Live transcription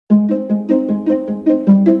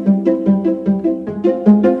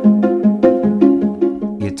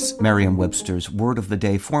Merriam-Webster's Word of the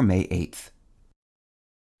Day for May 8th.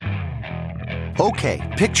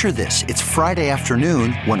 Okay, picture this. It's Friday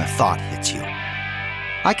afternoon when a thought hits you.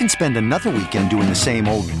 I can spend another weekend doing the same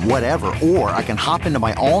old whatever, or I can hop into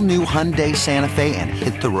my all-new Hyundai Santa Fe and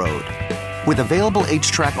hit the road. With available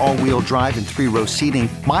H-Track all-wheel drive and 3-row seating,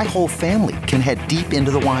 my whole family can head deep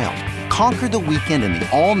into the wild. Conquer the weekend in the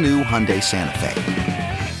all-new Hyundai Santa Fe.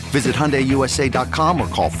 Visit HyundaiUSA.com or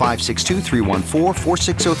call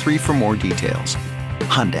 562-314-4603 for more details.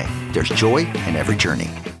 Hyundai, there's joy in every journey.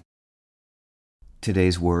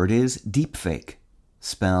 Today's word is deepfake,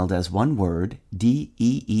 spelled as one word,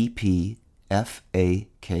 D-E-E-P-F-A-K-E.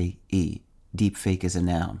 Deepfake is a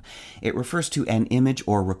noun. It refers to an image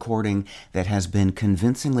or recording that has been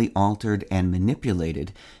convincingly altered and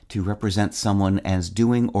manipulated to represent someone as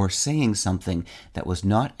doing or saying something that was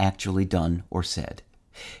not actually done or said.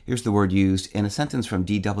 Here's the word used in a sentence from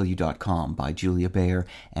DW.com by Julia Bayer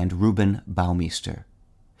and Ruben Baumeister.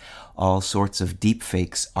 All sorts of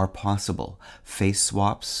deepfakes are possible. Face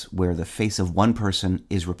swaps, where the face of one person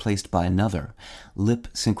is replaced by another. Lip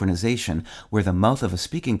synchronization, where the mouth of a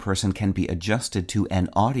speaking person can be adjusted to an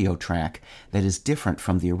audio track that is different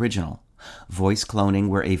from the original. Voice cloning,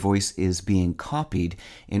 where a voice is being copied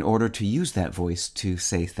in order to use that voice to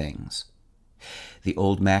say things. The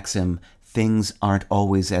old maxim, "things aren't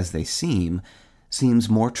always as they seem," seems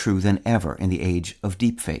more true than ever in the age of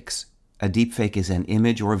deepfakes. A deepfake is an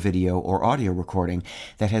image or video or audio recording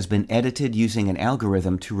that has been edited using an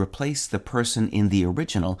algorithm to replace the person in the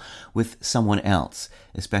original with someone else,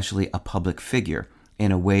 especially a public figure,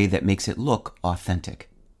 in a way that makes it look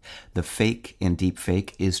authentic. The fake in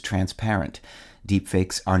deepfake is transparent.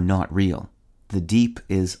 Deepfakes are not real. The deep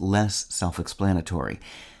is less self-explanatory.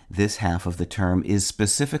 This half of the term is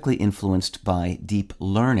specifically influenced by deep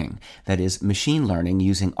learning, that is, machine learning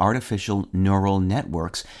using artificial neural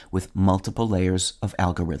networks with multiple layers of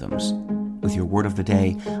algorithms. With your Word of the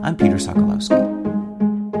Day, I'm Peter Sokolowski.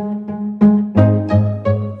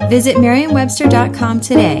 Visit Merriam-Webster.com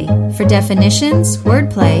today for definitions,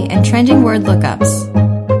 wordplay, and trending word lookups.